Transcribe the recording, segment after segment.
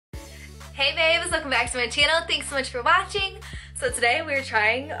Hey babes, welcome back to my channel. Thanks so much for watching. So today we're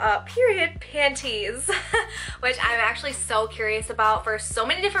trying period panties, which I'm actually so curious about for so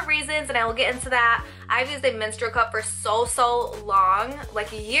many different reasons, and I will get into that. I've used a menstrual cup for so long,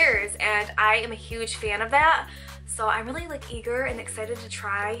 like years, and I am a huge fan of that. So I'm really like eager and excited to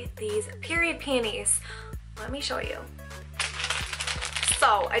try these period panties. Let me show you.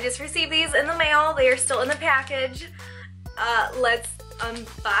 So I just received these in the mail. They are still in the package. Let's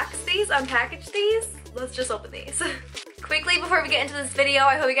unbox these, unpackage these. Let's just open these. Quickly before we get into this video,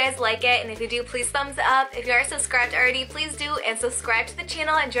 I hope you guys like it, and if you do, please thumbs up. If you are subscribed already, please do, and subscribe to the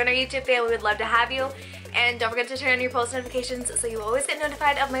channel and join our YouTube family. We would love to have you. And don't forget to turn on your post notifications so you always get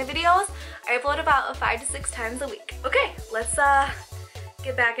notified of my videos. I upload about 5 to 6 times a week. Okay, let's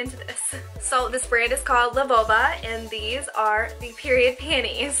get back into this. So this brand is called Lilova, and these are the period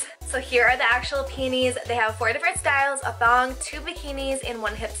panties. So here are the actual panties. They have 4 different styles: a thong, 2 bikinis, and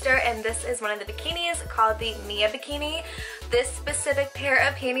 1 hipster, and this is one of the bikinis called the Mia bikini. This specific pair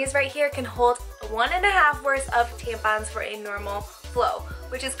of panties right here can hold 1.5 worth of tampons for a normal flow,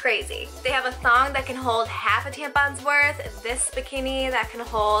 which is crazy. They have a thong that can hold half a tampon's worth, this bikini that can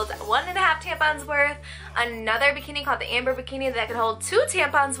hold 1.5 tampons worth, another bikini called the Amber bikini that can hold 2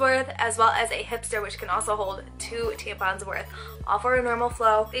 tampons worth, as well as a hipster which can also hold 2 tampons worth, all for a normal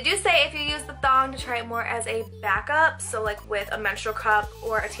flow. They do say if you use the thong to try it more as a backup, so like with a menstrual cup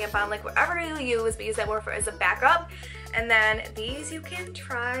or a tampon, like whatever you use, but use that more for as a backup. And then these you can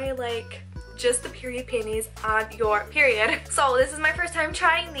try like just the period panties on your period. So this is my first time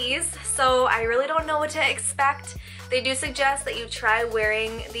trying these, so I really don't know what to expect. They do suggest that you try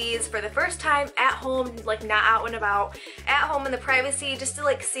wearing these for the first time at home, like not out and about, at home in the privacy, just to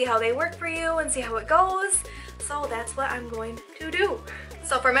like see how they work for you and see how it goes. So that's what I'm going to do.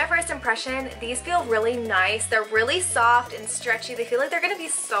 So for my first impression, these feel really nice. They're really soft and stretchy. They feel like they're gonna be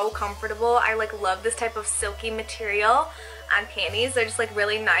so comfortable. I like love this type of silky material on panties. They're just like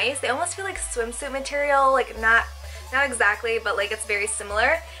really nice. They almost feel like swimsuit material, like not exactly, but like it's very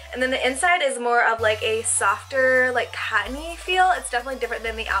similar. And then the inside is more of like a softer, like cottony feel. It's definitely different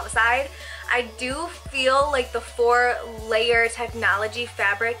than the outside. I do feel like the 4-layer technology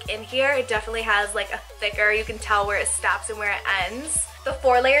fabric in here, it definitely has like a thicker, you can tell where it stops and where it ends. The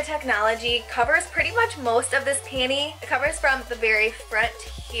 4-layer technology covers pretty much most of this panty. It covers from the very front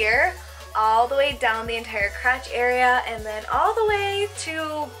here all the way down the entire crotch area, and then all the way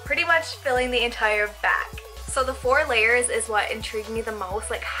to pretty much filling the entire back. So the 4 layers is what intrigued me the most,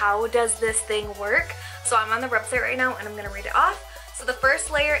 like how does this thing work? So I'm on the website right now and I'm gonna read it off. So the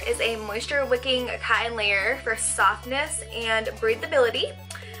first layer is a moisture wicking cotton layer for softness and breathability.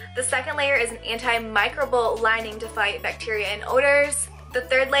 The second layer is an antimicrobial lining to fight bacteria and odors. The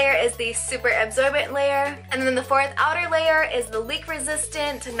third layer is the super absorbent layer. And then the 4th outer layer is the leak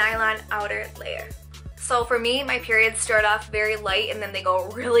resistant nylon outer layer. So for me, my periods start off very light and then they go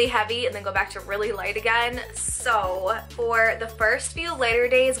really heavy and then go back to really light again. So for the first few lighter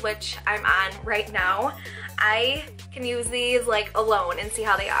days, which I'm on right now, I can use these like alone and see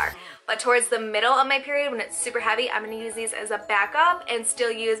how they are. But towards the middle of my period, when it's super heavy, I'm gonna use these as a backup and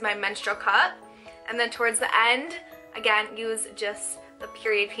still use my menstrual cup. And then towards the end, again, use just the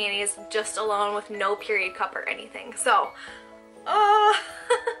period panties just alone with no period cup or anything. So,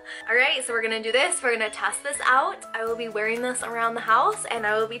 alright, so we're gonna do this. We're gonna test this out. I will be wearing this around the house and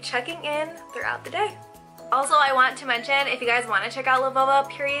I will be checking in throughout the day. Also, I want to mention, if you guys want to check out Lilova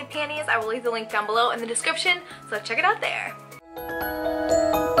period panties, I will leave the link down below in the description, so check it out there.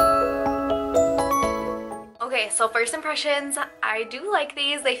 Okay, so first impressions, I do like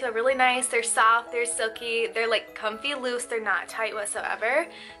these. They feel really nice. They're soft, they're silky, they're like comfy loose, they're not tight whatsoever.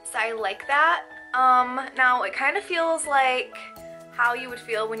 So I like that. Now it kind of feels like how you would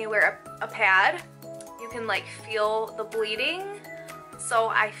feel when you wear a pad. You can like feel the bleeding. So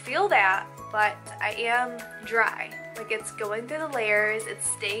I feel that, but I am dry. Like it's going through the layers, it's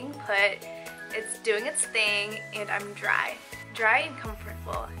staying put, it's doing its thing, and I'm dry. Dry and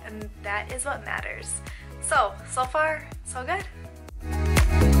comfortable, and that is what matters. So far, so good.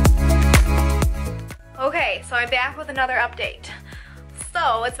 Okay, so I'm back with another update.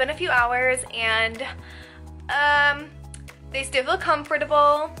 So it's been a few hours and they still feel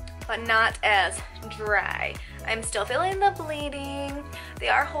comfortable, but not as dry. I'm still feeling the bleeding. They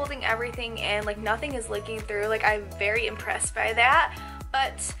are holding everything in, like nothing is leaking through. Like I'm very impressed by that,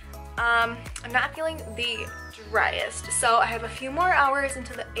 but I'm not feeling the driest. So I have a few more hours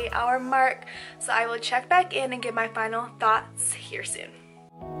into the 8-hour mark, so I will check back in and get my final thoughts here soon.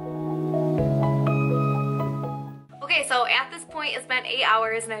 Okay, so at this point it's been 8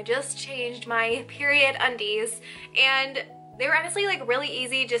 hours and I just changed my period undies, and They were honestly like really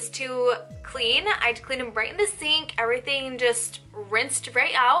easy just to clean. I cleaned them right in the sink, everything just rinsed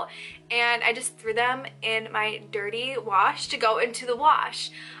right out, and I just threw them in my dirty wash to go into the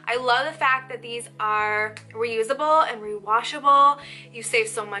wash. I love the fact that these are reusable and rewashable. You save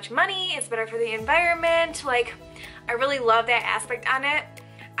so much money, it's better for the environment. Like, I really love that aspect on it.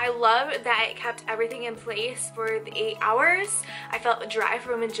 I love that it kept everything in place for the 8 hours. I felt dry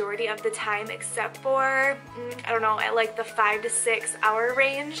for a majority of the time except for, I don't know, at like the 5 to 6 hour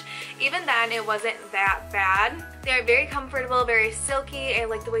range. Even then, it wasn't that bad. They're very comfortable, very silky. I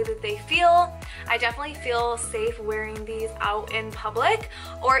like the way that they feel. I definitely feel safe wearing these out in public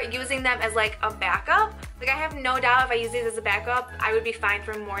or using them as like a backup. Like, I have no doubt if I use these as a backup, I would be fine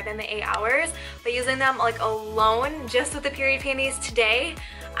for more than the 8 hours. But using them like alone, just with the period panties today,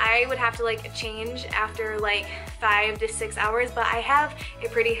 I would have to like change after like 5 to 6 hours, but I have a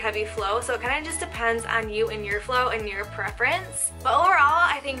pretty heavy flow, so it kind of just depends on you and your flow and your preference. But overall,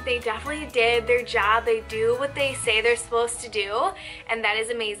 I think they definitely did their job. They do what they say they're supposed to do, and that is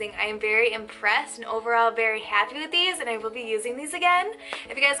amazing. I am very impressed and overall very happy with these, and I will be using these again.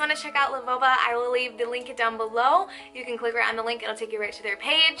 If you guys want to check out Lilova, I will leave the link down below. You can click right on the link, it'll take you right to their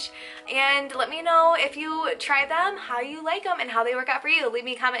page, and let me know if you try them, how you like them, and how they work out for you. Leave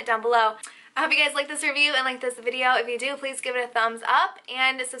me a comment down below. I hope you guys like this review and like this video. If you do, please give it a thumbs up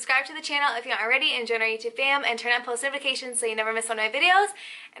and subscribe to the channel if you aren't already, and join our YouTube fam and turn on post notifications so you never miss one of my videos.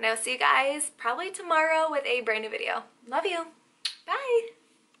 And I will see you guys probably tomorrow with a brand new video. Love you. Bye.